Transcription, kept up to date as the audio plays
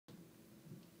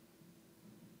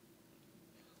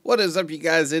What is up, you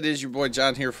guys? It is your boy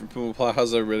John here from PumaPlow.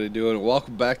 How's everybody doing?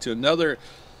 Welcome back to another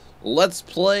Let's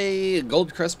Play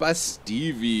Gold Crest by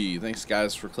Stevie. Thanks,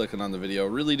 guys, for clicking on the video.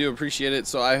 Really do appreciate it.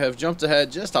 So I have jumped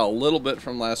ahead just a little bit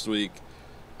from last week.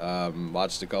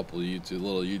 Watched a couple of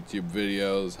little YouTube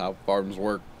videos, how farms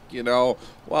work, you know,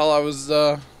 while I was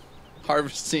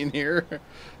harvesting here.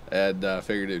 And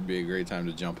figured it would be a great time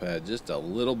to jump ahead just a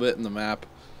little bit in the map.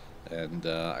 And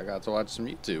I got to watch some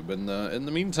YouTube in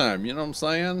the meantime. You know what I'm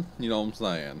saying? You know what I'm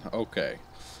saying? Okay.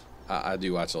 I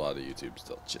do watch a lot of YouTube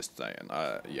still. Just saying.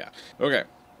 Yeah. Okay.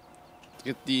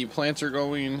 Get the planter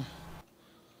going.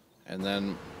 And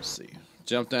then, let's see.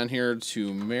 Jump down here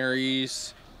to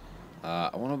Mary's.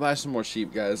 I want to buy some more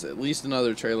sheep, guys. At least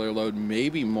another trailer load.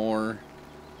 Maybe more.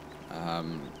 I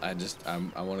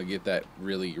want to get that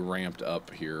really ramped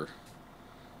up here.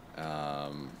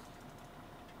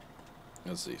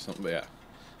 Let's see, something, yeah.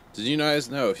 Did you guys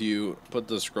know if you put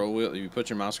the scroll wheel, if you put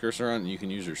your mouse cursor on, you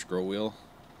can use your scroll wheel?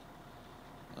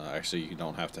 Actually, you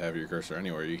don't have to have your cursor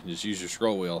anywhere. You can just use your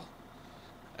scroll wheel,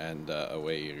 and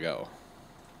away you go.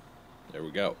 There we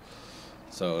go.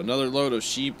 So another load of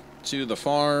sheep to the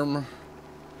farm.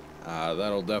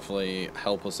 That'll definitely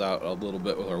help us out a little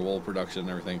bit with our wool production and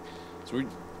everything. So we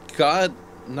got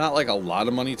not like a lot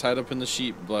of money tied up in the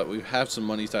sheep, but we have some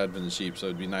money tied up in the sheep, so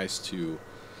it'd be nice to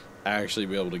actually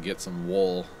be able to get some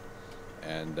wool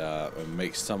and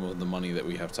make some of the money that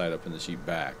we have tied up in the sheep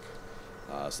back.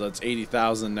 So that's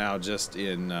 80,000 now just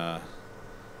in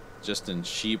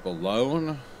sheep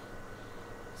alone.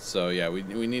 So yeah, we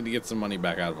need to get some money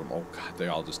back out of them. Oh god, they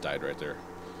all just died right there.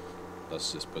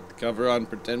 Let's just put the cover on,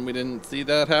 pretend we didn't see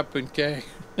that happen, okay?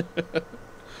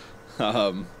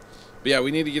 But yeah,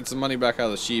 we need to get some money back out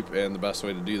of the sheep, and the best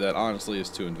way to do that, honestly, is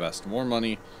to invest more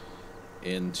money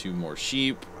into more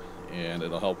sheep. And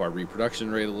it'll help our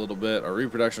reproduction rate a little bit. Our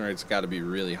reproduction rate's got to be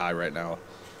really high right now,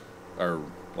 or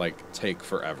like take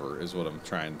forever is what I'm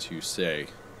trying to say.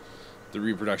 The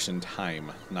reproduction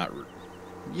time, not,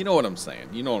 you know what I'm saying.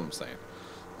 You know what I'm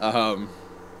saying.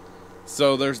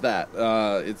 So there's that.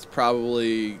 It's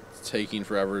probably taking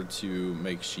forever to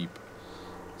make sheep.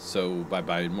 So by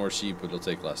buying more sheep, it'll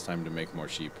take less time to make more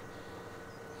sheep.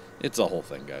 It's a whole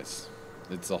thing, guys.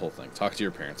 It's a whole thing. Talk to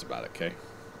your parents about it, okay?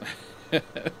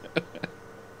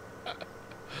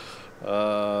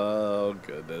 Oh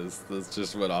goodness, this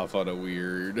just went off on a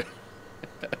weird.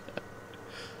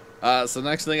 So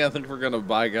next thing I think we're gonna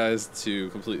buy, guys, to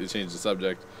completely change the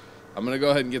subject, I'm gonna go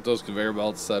ahead and get those conveyor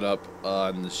belts set up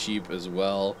on the sheep as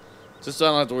well, just so I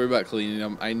don't have to worry about cleaning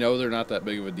them. I know they're not that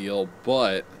big of a deal,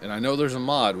 but, and I know there's a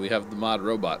mod, we have the mod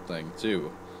robot thing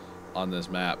too on this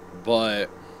map, but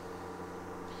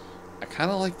I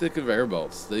kind of like the conveyor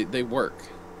belts. They work.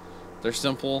 They're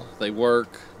simple, they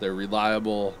work, they're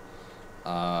reliable,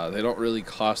 they don't really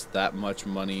cost that much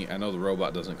money. I know the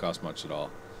robot doesn't cost much at all,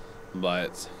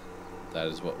 but that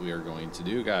is what we are going to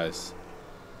do, guys.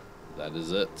 That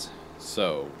is it.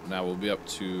 So, now we'll be up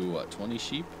to, what, 20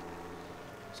 sheep?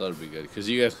 So that'll be good, because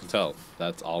you guys can tell,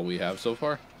 that's all we have so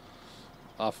far.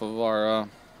 Off of our,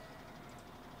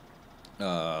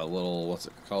 little, what's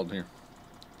it called here?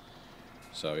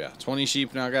 So yeah, 20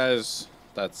 sheep now, guys.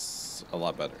 That's a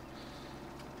lot better.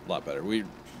 A lot better. We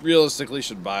realistically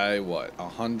should buy what,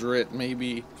 100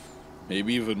 maybe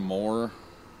even more,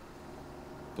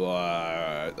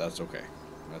 but that's okay.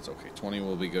 20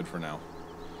 will be good for now.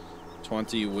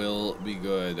 20 will be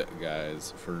good,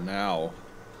 guys, for now,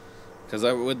 because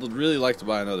I would really like to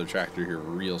buy another tractor here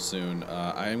real soon.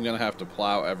 I am gonna have to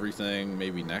plow everything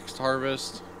maybe next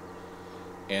harvest,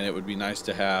 and it would be nice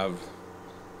to have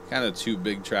kind of two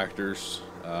big tractors,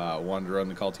 one to run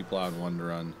the culti plow and one to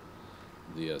run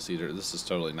the cedar. This is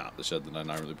totally not the shed that I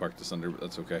normally park this under, but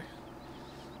that's okay.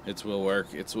 It will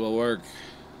work. It will work.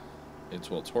 It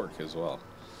will torque as well.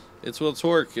 It will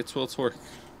torque. It will torque.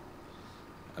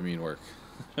 I mean work.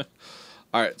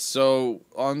 Alright, so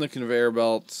on the conveyor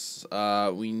belts,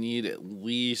 we need at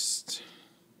least,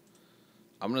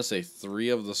 I'm going to say 3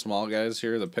 of the small guys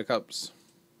here, the pickups.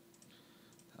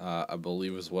 I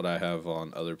believe is what I have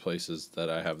on other places that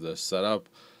I have this set up.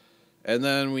 And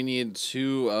then we need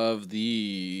 2 of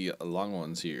the long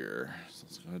ones here. So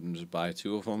let's go ahead and just buy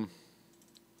 2 of them.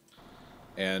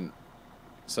 And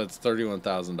so it's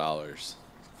 $31,000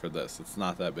 for this. It's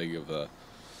not that big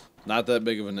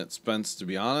of an expense, to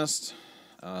be honest.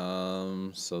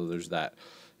 So there's that.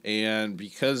 And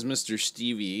because Mr.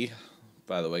 Stevie,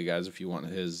 by the way, guys, if you want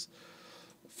his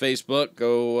Facebook,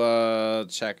 go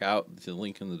check out the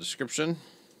link in the description.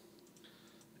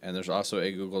 And there's also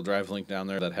a Google Drive link down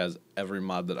there that has every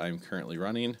mod that I'm currently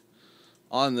running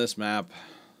on this map,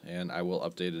 and I will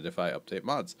update it if I update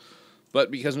mods.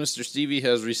 But because Mr. Stevie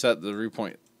has reset the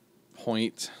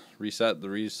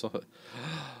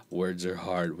words are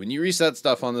hard. When you reset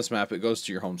stuff on this map, it goes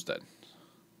to your homestead.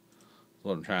 That's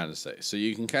what I'm trying to say. So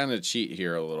you can kind of cheat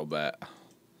here a little bit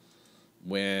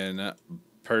when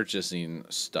purchasing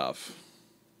stuff.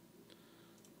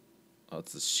 Oh,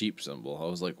 it's the sheep symbol. I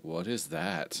was like, what is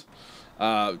that?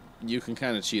 You can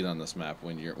kind of cheat on this map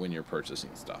when you're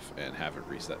purchasing stuff and have it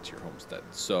reset to your homestead.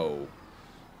 So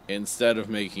instead of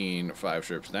making 5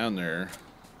 trips down there,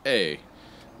 hey,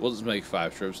 we'll just make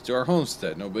 5 trips to our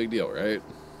homestead. No big deal, right?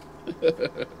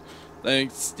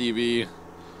 Thanks, Stevie.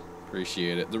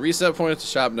 Appreciate it. The reset point at the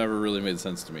shop never really made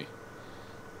sense to me.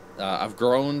 I've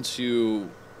grown to,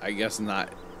 I guess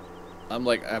not.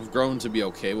 I've grown to be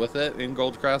okay with it in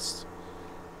Gold Crest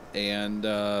and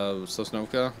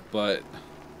Sosnovka, but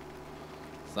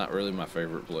it's not really my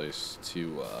favorite place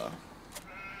to.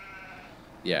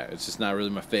 Yeah, it's just not really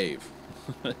my fave.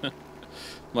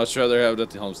 Much rather have it at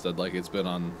the homestead, like it's been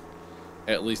on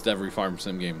at least every farm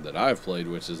sim game that I've played,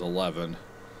 which is 11,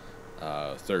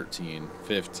 13,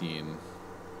 15,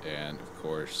 and of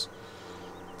course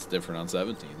it's different on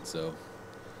 17. So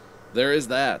there is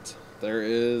that. There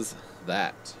is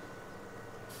that.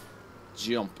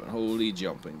 Jumping, holy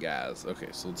jumping, guys. Okay,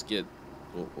 so let's get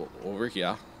over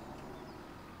here.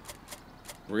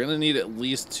 We're gonna need at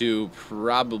least 2,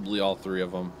 probably all 3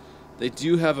 of them. They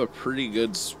do have a pretty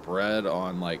good spread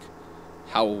on like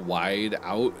how wide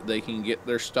out they can get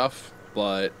their stuff,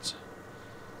 but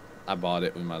I bought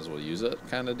it, we might as well use it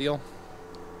kind of deal.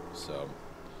 So,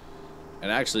 and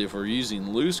actually if we're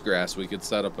using loose grass, we could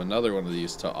set up another one of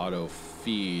these to auto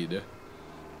feed.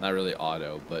 Not really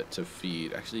auto, but to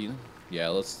feed. Actually, yeah,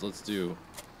 let's do,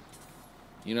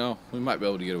 we might be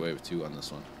able to get away with 2 on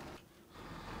this one.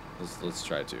 Let's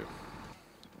try 2.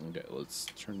 Okay, let's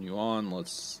turn you on.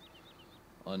 Let's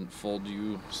unfold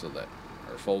you so that,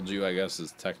 or fold you, I guess,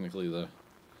 is technically the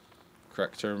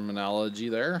correct terminology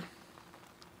there.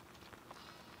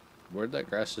 Where'd that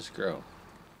grass just grow?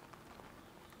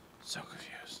 So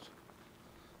confused.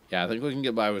 Yeah, I think we can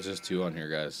get by with just 2 on here,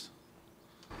 guys.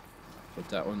 Put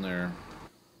that one there.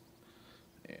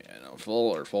 And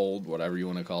unfold or fold, whatever you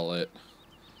want to call it.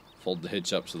 Fold the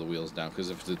hitch up so the wheel's down,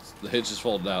 because if the hitch is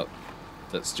folded out,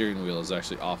 that steering wheel is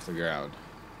actually off the ground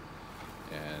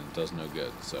and it does no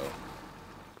good. So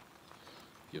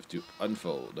you have to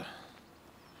unfold.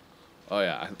 Oh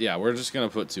yeah, we're just gonna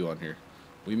put 2 on here.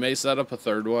 We may set up a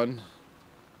 3rd one,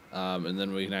 and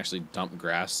then we can actually dump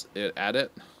grass at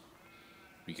it,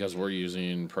 because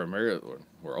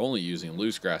we're only using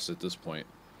loose grass at this point.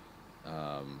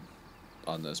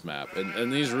 On this map,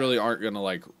 and these really aren't gonna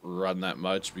like run that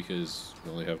much because we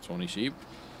only have 20 sheep.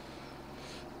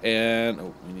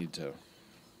 And we need to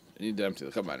empty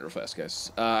the combine real fast,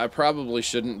 guys. I probably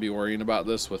shouldn't be worrying about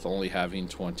this with only having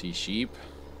 20 sheep,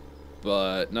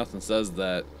 but nothing says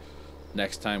that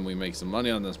next time we make some money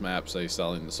on this map, say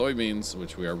selling the soybeans,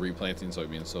 which we are replanting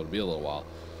soybeans, so it'll be a little while,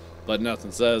 but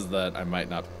nothing says that I might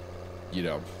not,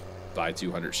 buy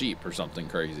 200 sheep or something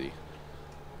crazy.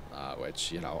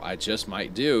 Which, I just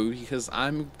might do, because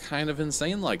I'm kind of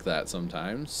insane like that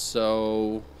sometimes.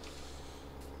 So,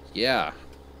 yeah.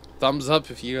 Thumbs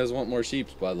up if you guys want more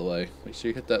sheeps, by the way. Make sure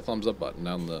you hit that thumbs up button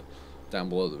down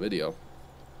below the video.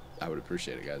 I would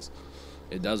appreciate it, guys.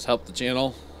 It does help the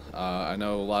channel. I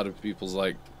know a lot of people are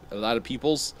like,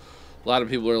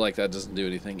 that doesn't do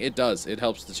anything. It does. It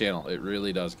helps the channel. It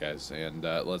really does, guys. And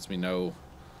lets me know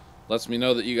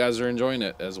that you guys are enjoying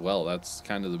it as well. That's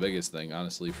kind of the biggest thing,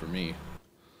 honestly, for me,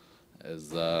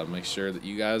 is make sure that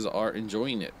you guys are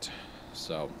enjoying it.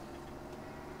 So,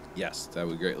 yes, that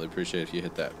would greatly appreciate if you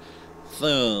hit that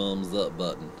thumbs up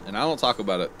button. And I don't talk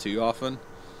about it too often.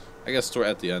 I guess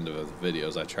at the end of the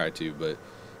videos I try to, but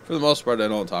for the most part I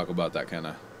don't talk about that kind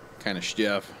of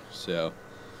stuff. So,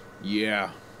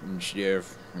 yeah, and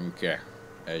stuff. Okay,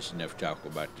 that's enough talk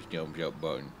about the thumbs up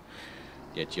button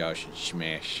that y'all should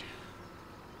smash.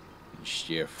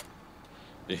 Stuff.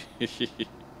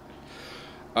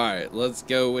 Alright, let's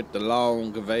go with the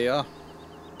long conveyor.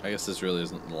 I guess this really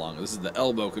isn't the long. This is the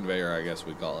elbow conveyor, I guess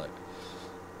we call it,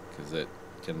 because it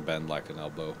can bend like an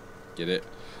elbow. Get it?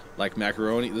 Like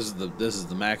macaroni. This is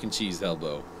the mac and cheese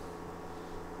elbow.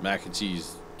 Mac and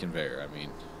cheese conveyor. I mean,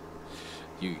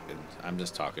 I'm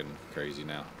just talking crazy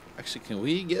now. Actually, can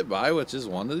we get by with just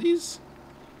one of these?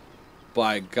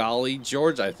 By golly,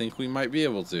 George, I think we might be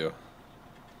able to.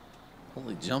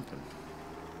 Holy jumping.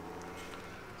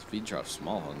 Speed drop's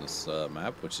small on this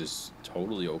map, which is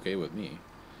totally okay with me.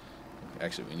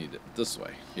 Actually, we need it this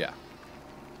way. Yeah.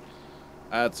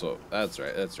 That's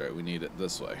right. We need it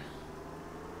this way.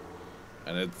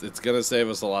 And it's going to save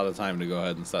us a lot of time to go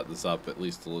ahead and set this up at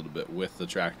least a little bit with the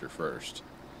tractor first,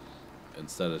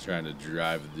 instead of trying to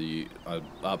drive the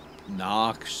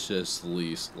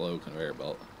obnoxiously slow conveyor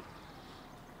belt.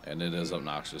 And it is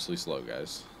obnoxiously slow,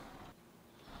 guys.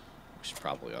 We should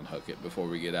probably unhook it before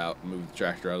we get out and move the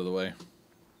tractor out of the way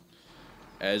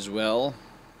as well.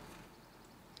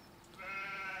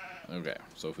 Okay,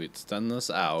 so if we extend this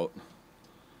out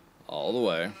all the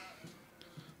way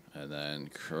and then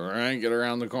crank it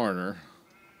around the corner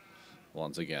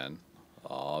once again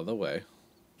all the way,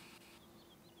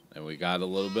 and we got a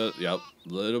little bit, yep,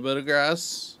 little bit of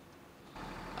grass.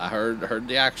 I heard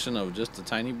the action of just a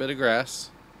tiny bit of grass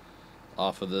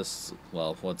off of this,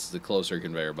 well, what's the closer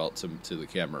conveyor belt to the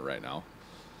camera right now,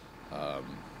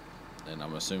 and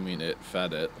I'm assuming it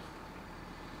fed it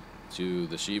to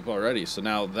the sheep already. So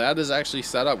now that is actually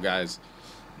set up, guys.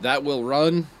 That will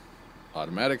run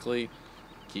automatically,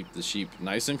 keep the sheep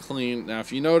nice and clean. Now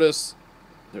if you notice,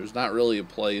 there's not really a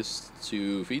place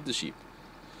to feed the sheep.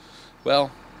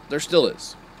 Well, there still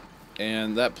is,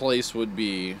 and that place would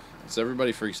be, so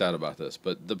everybody freaks out about this,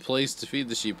 but the place to feed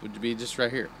the sheep would be just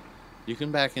right here. You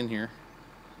can back in here,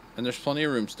 and there's plenty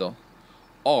of room still.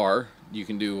 Or you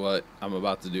can do what I'm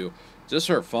about to do, just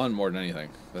for fun more than anything.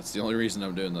 That's the only reason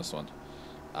I'm doing this one.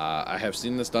 I have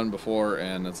seen this done before,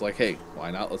 and it's like, hey,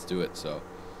 why not? Let's do it. So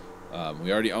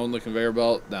we already own the conveyor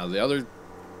belt. Now the other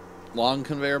long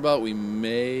conveyor belt, we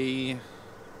may,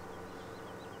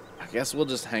 I guess we'll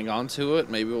just hang on to it.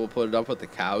 Maybe we'll put it up with the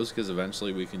cows, because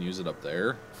eventually we can use it up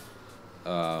there.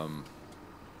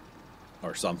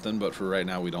 Or something, but for right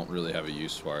now we don't really have a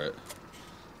use for it.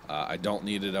 I don't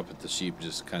need it up at the sheep,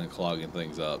 just kind of clogging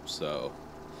things up, so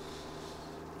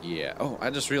yeah. Oh,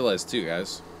 I just realized too,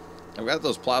 guys, I've got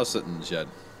those plows sitting in the shed.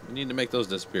 We need to make those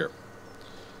disappear,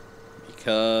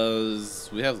 because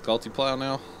we have the PumaPlow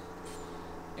now,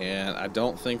 and I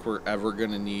don't think we're ever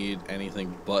going to need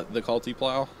anything but the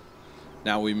PumaPlow.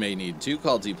 Now we may need 2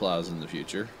 PumaPlows in the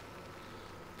future,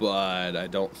 but I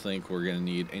don't think we're going to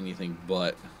need anything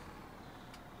but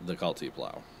the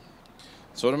PumaPlow.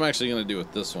 So what I'm actually going to do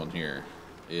with this one here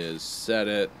is set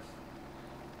it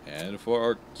and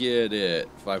forget it.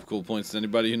 5 cool points to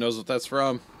anybody who knows what that's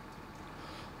from.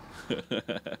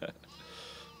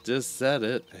 Just set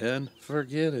it and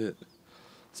forget it.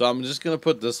 So I'm just going to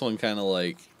put this one kind of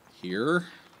like here.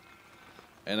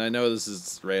 And I know this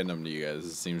is random to you guys.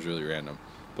 It seems really random.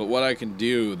 But what I can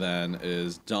do then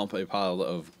is dump a pile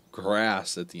of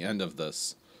grass at the end of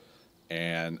this.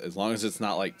 And as long as it's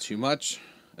not like too much,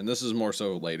 and this is more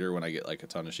so later when I get like a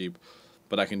ton of sheep,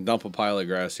 but I can dump a pile of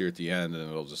grass here at the end and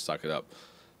it'll just suck it up.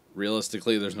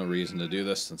 Realistically, there's no reason to do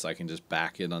this since I can just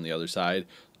back it on the other side.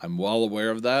 I'm well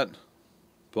aware of that,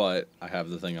 but I have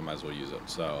the thing, I might as well use it.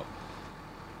 So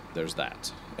there's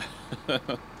that.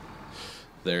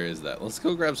 There is that. Let's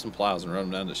go grab some plows and run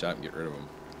them down to the shop and get rid of them.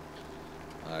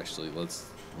 Actually,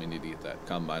 we need to get that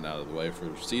combine out of the way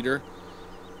for cedar.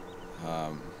 I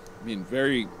mean,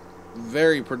 very,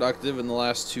 very productive in the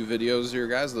last 2 videos here,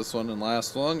 guys. This one and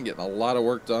last one. Getting a lot of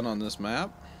work done on this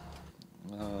map.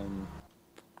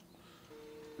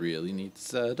 Really need to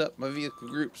set up my vehicle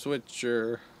group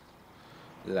switcher.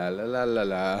 La la la la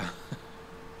la.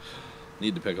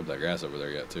 Need to pick up that grass over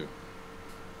there yet, too.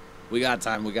 We got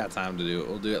time to do it.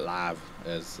 We'll do it live,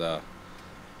 as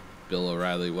Bill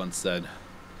O'Reilly once said.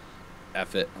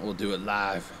 F it, we'll do it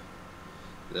live.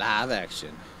 Live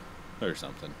action. Or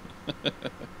something.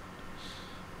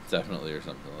 Definitely or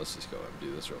something. Let's just go ahead and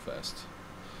do this real fast.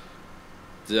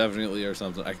 Definitely or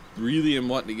something. I really am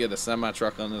wanting to get a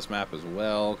semi-truck on this map as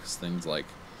well, because things like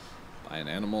buying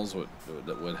animals would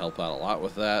help out a lot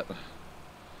with that.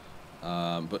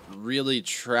 But really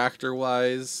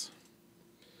tractor-wise,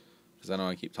 because I know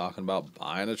I keep talking about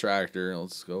buying a tractor.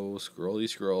 Let's go scroll.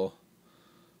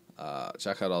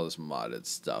 Check out all this modded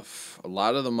stuff. A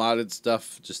lot of the modded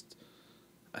stuff just,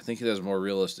 I think it has more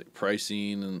realistic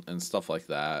pricing and stuff like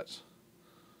that.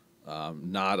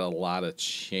 Not a lot of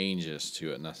changes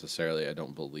to it necessarily, I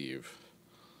don't believe.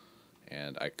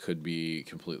 And I could be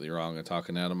completely wrong and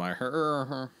talking out of my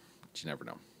but you never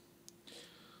know.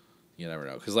 You never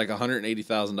know. Because like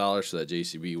 $180,000 for that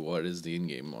JCB, what is the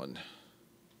in-game one?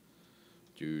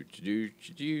 Yeah,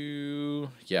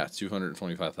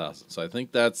 225,000. So I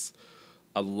think that's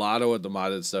a lot of what the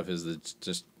modded stuff is, that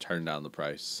just turned down the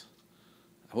price.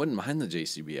 I wouldn't mind the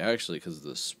JCB actually because of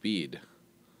the speed.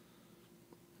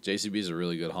 JCB is a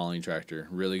really good hauling tractor,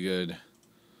 really good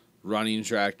running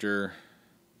tractor,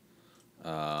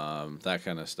 that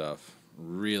kind of stuff.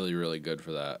 Really, really good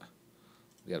for that.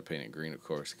 We gotta paint it green, of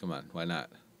course. Come on, why not?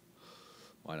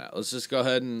 Why not? Let's just go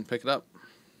ahead and pick it up.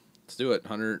 Let's do it.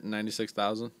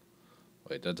 196,000.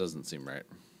 Wait, that doesn't seem right.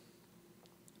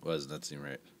 Why doesn't that seem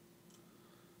right?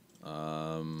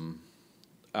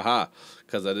 Aha,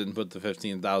 because I didn't put the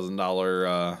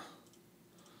 $15,000.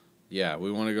 Yeah,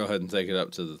 we want to go ahead and take it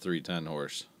up to the 310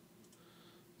 horse.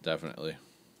 Definitely.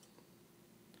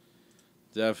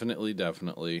 Definitely.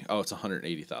 Oh, it's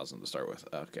 180,000 to start with.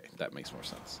 Okay, that makes more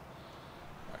sense.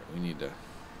 All right, we need to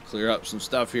clear up some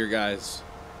stuff here, guys.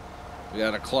 We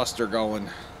got a cluster going.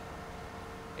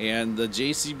 And the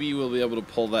JCB will be able to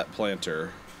pull that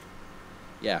planter.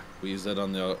 Yeah, we use that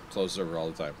on the closed server all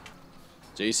the time.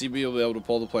 JCB will be able to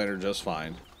pull the planter just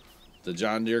fine. The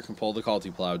John Deere can pull the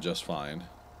PumaPlow just fine.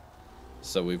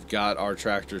 So we've got our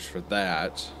tractors for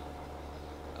that.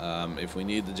 If we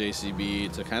need the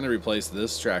JCB to kind of replace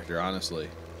this tractor, honestly.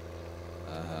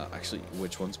 Actually,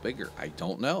 which one's bigger? I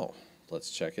don't know. Let's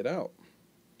check it out.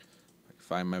 If I can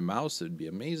find my mouse, it'd be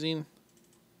amazing.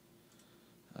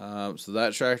 So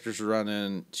that tractor's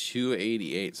running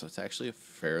 288, so it's actually a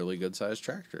fairly good sized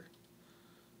tractor.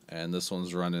 And this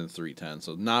one's running 310,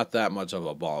 so not that much of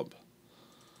a bump.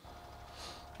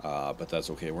 But that's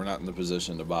okay. We're not in the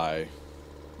position to buy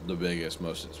the biggest,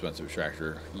 most expensive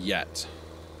tractor yet.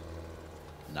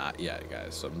 Not yet,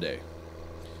 guys. Someday.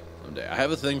 I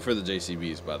have a thing for the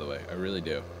JCBs, by the way. I really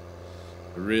do.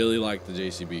 I really like the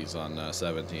JCBs on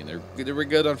 17. They were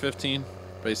good on 15.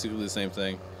 Basically the same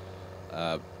thing.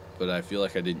 But I feel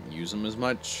like I didn't use them as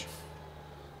much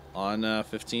on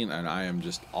 15, and I am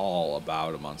just all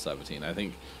about them on 17. I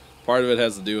think part of it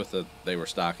has to do with that they were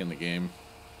stock in the game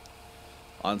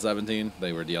on 17.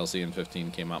 They were DLC, and 15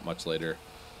 came out much later.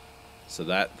 So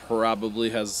that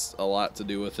probably has a lot to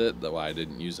do with it, though I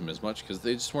didn't use them as much because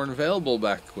they just weren't available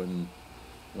back when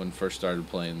first started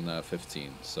playing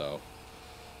 15. So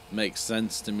makes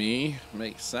sense to me.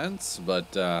 Makes sense,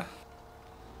 but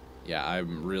yeah,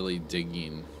 I'm really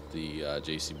digging the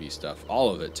JCB stuff.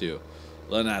 All of it, too.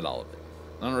 Well, not all of it.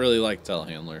 I don't really like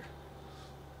telehandler.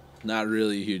 Not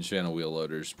really a huge fan of wheel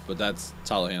loaders, but that's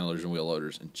telehandlers and wheel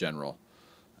loaders in general.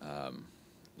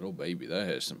 Oh, baby, that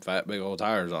has some fat, big old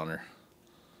tires on her.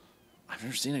 I've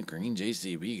never seen a green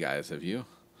JCB, guys. Have you?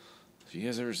 Have you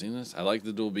guys ever seen this? I like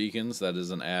the dual beacons. That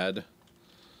is an ad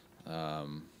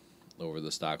over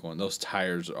the stock one. Those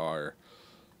tires are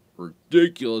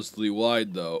ridiculously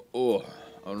wide, though. Oh,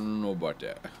 I don't know about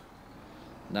that.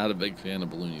 Not a big fan of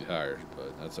balloony tires,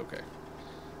 but that's okay.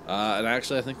 And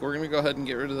actually, I think we're going to go ahead and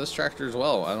get rid of this tractor as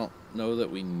well. I don't know that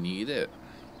we need it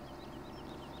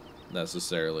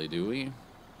necessarily, do we?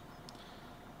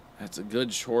 That's a good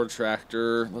chore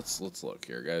tractor. Let's look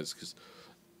here, guys, because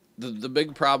the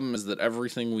big problem is that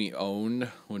everything we owned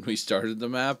when we started the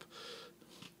map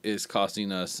is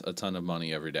costing us a ton of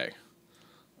money every day.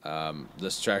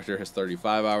 This tractor has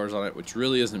 35 hours on it, which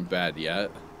really isn't bad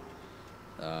yet.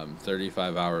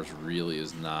 35 hours really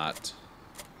is not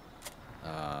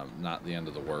the end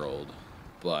of the world,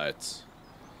 but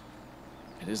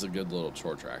it is a good little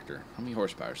chore tractor. How many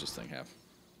horsepower does this thing have?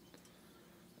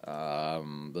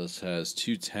 This has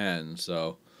 210,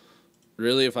 so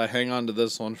really if I hang on to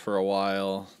this one for a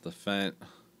while, the Fendt,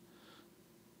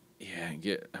 yeah,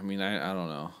 I mean, I don't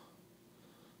know.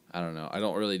 I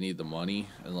don't really need the money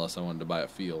unless I wanted to buy a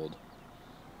field.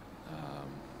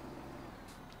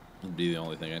 It'd be the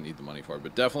only thing I need the money for,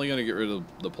 but definitely going to get rid of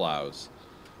the plows.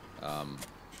 I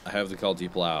have the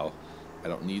PumaPlow. I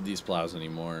don't need these plows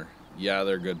anymore. Yeah,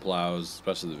 they're good plows,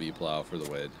 especially the V-plow for the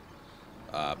WID.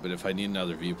 But if I need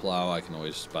another V-plow, I can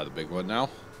always just buy the big one now,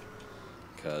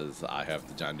 because I have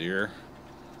the John Deere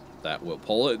that will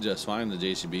pull it just fine. The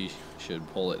JCB should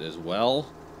pull it as well.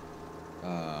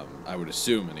 I would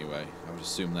assume anyway. I would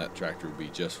assume that tractor would be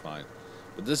just fine.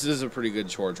 But this is a pretty good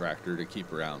chore tractor to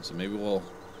keep around, so maybe we'll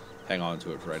hang on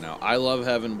to it for right now. I love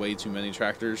having way too many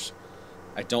tractors.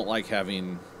 I don't like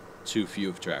having too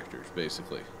few tractors,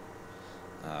 basically.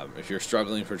 If you're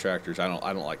struggling for tractors, I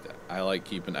don't like that. I like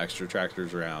keeping extra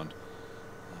tractors around.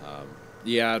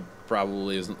 Yeah, it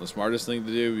probably isn't the smartest thing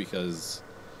to do because,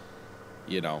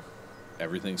 you know,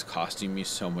 everything's costing me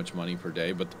so much money per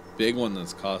day. But the big one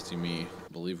that's costing me,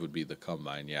 I believe, would be the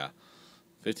combine. Yeah,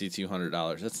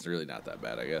 $5,200. That's really not that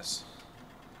bad, I guess.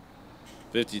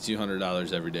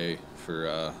 $5,200 every day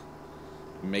for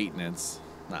maintenance.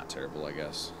 Not terrible, I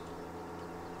guess.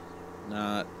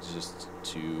 Not just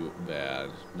too bad.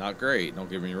 Not great, don't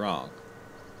get me wrong.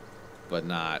 But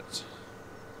not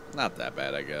that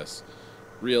bad, I guess.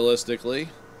 Realistically,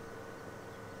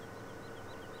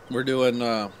 we're doing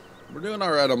all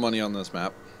right on money on this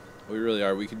map. We really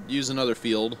are. We could use another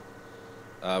field.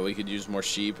 We could use more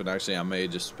sheep, and actually I may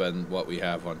just spend what we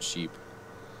have on sheep.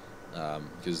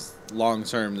 Because long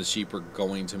term, the sheep are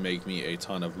going to make me a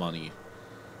ton of money.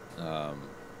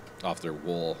 off their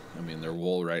wool. I mean, their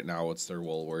wool right now, what's their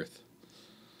wool worth?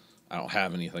 I don't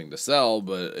have anything to sell,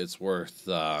 but it's worth,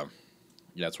 yeah,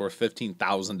 it's worth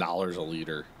 $15,000 a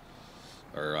liter,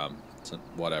 or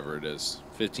whatever it is,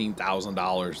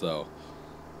 $15,000 though.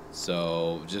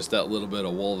 So just that little bit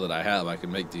of wool that I have, I can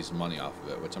make decent money off of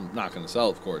it, which I'm not going to sell,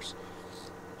 of course.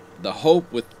 The hope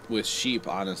with sheep,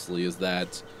 honestly, is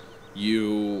that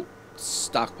you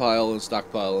stockpile and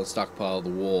stockpile and stockpile the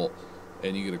wool,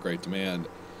 and you get a great demand,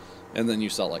 and then you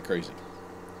sell like crazy.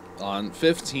 On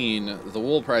 15, the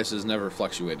wool prices never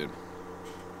fluctuated.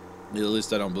 At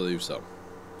least I don't believe so.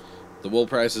 The wool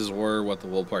prices were what the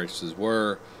wool prices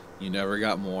were. You never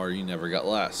got more, you never got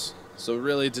less. So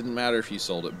really it didn't matter if you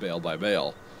sold it bale by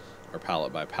bale, or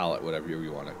pallet by pallet, whatever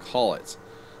you want to call it.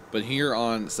 But here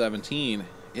on 17,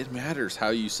 it matters how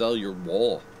you sell your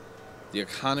wool. The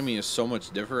economy is so much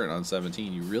different on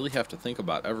 17. You really have to think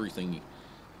about everything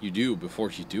you do before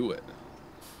you do it,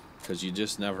 because you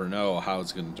just never know how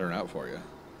it's going to turn out for you,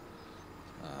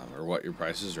 or what your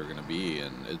prices are going to be.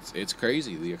 And it's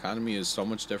crazy. The economy is so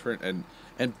much different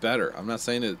and better. I'm not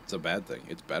saying it's a bad thing.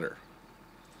 It's better.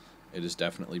 It is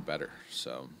definitely better.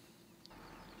 So,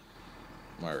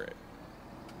 all right.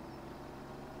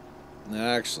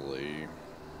 Actually,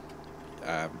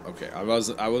 okay. I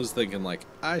was thinking like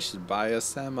I should buy a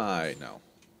semi. No,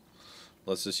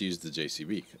 let's just use the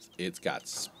JCB because it's got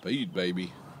speed,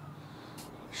 baby.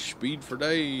 Speed for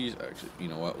days. Actually, you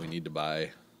know what? We need to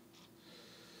buy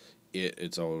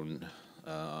its own.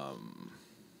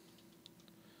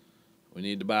 We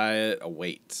need to buy it a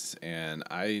weight, and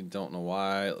I don't know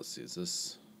why. Let's see, is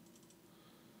this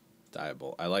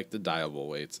diable? I like the diable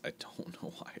weights. I don't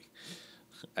know why.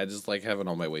 I just like having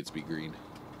all my weights be green.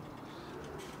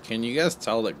 Can you guys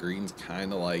tell that green's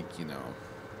kind of like, you know,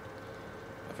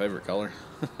 my favorite color?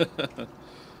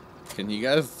 Can you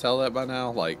guys tell that by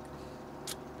now? Like,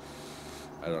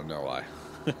 I don't know why.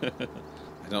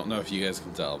 I don't know if you guys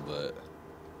can tell, but...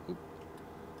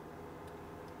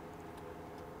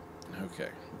 Okay.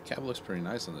 The cab looks pretty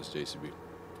nice on this JCB.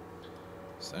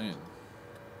 Saying.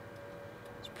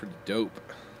 It's pretty dope.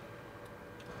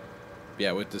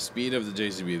 Yeah, with the speed of the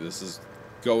JCB, this is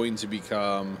going to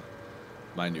become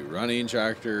my new running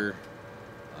tractor.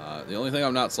 The only thing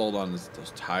I'm not sold on is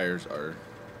those tires are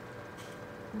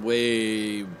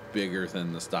way bigger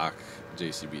than the stock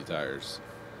JCB tires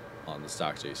on the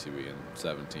stock JCB in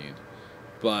 17.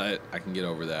 But I can get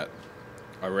over that.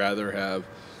 I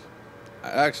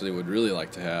actually would really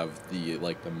like to have the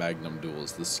Magnum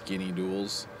duals, the skinny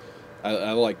duals.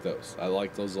 I like those. I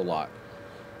like those a lot.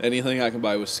 Anything I can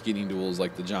buy with skinny duals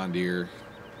like the John Deere,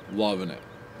 loving it.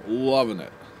 Loving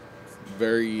it.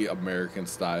 Very American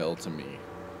style to me.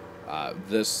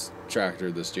 This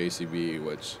tractor, this JCB,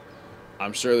 which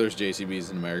I'm sure there's JCBs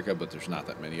in America, but there's not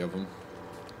that many of them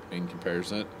in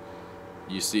comparison.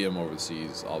 You see them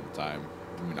overseas all the time.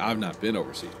 I mean, I've not been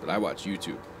overseas, but I watch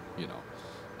YouTube, you know,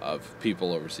 of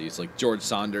people overseas, like George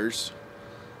Saunders.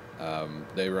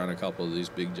 They run a couple of these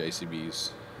big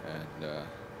JCBs, and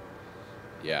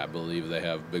yeah, I believe they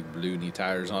have big blue knee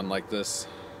tires on like this.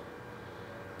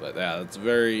 But yeah, it's a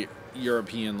very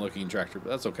European-looking tractor, but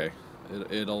that's okay.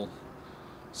 It'll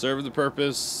serve the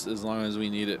purpose as long as we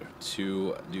need it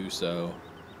to do so.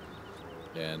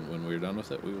 And when we're done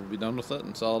with it, we will be done with it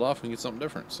and sell it off and get something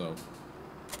different. So,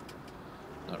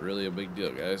 not really a big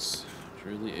deal, guys. It's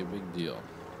really a big deal.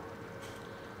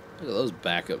 Look at those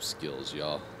backup skills,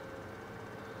 y'all.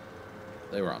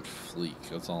 They were on fleek.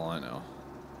 That's all I know.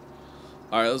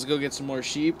 All right, let's go get some more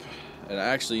sheep. And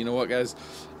actually, you know what, guys?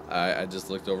 I just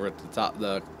looked over at the top,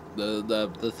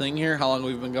 the thing here, how long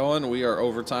we've been going. We are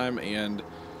overtime, and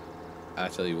I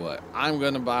tell you what, I'm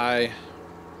going to buy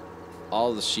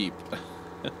all the sheep.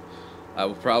 I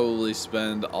will probably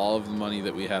spend all of the money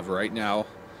that we have right now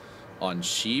on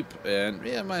sheep, and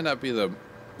yeah, it might not be the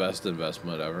best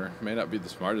investment ever. It may not be the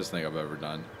smartest thing I've ever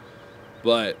done.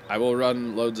 But I will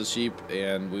run loads of sheep,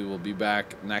 and we will be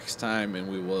back next time,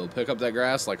 and we will pick up that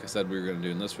grass like I said we were going to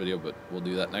do in this video, but we'll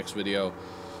do that next video,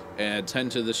 and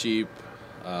tend to the sheep,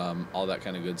 all that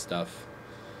kind of good stuff.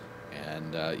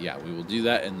 And yeah, we will do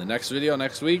that in the next video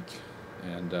next week.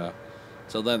 And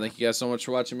till then, thank you guys so much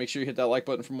for watching. Make sure you hit that like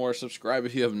button for more. Subscribe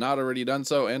if you have not already done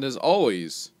so. And as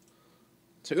always,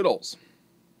 toodles.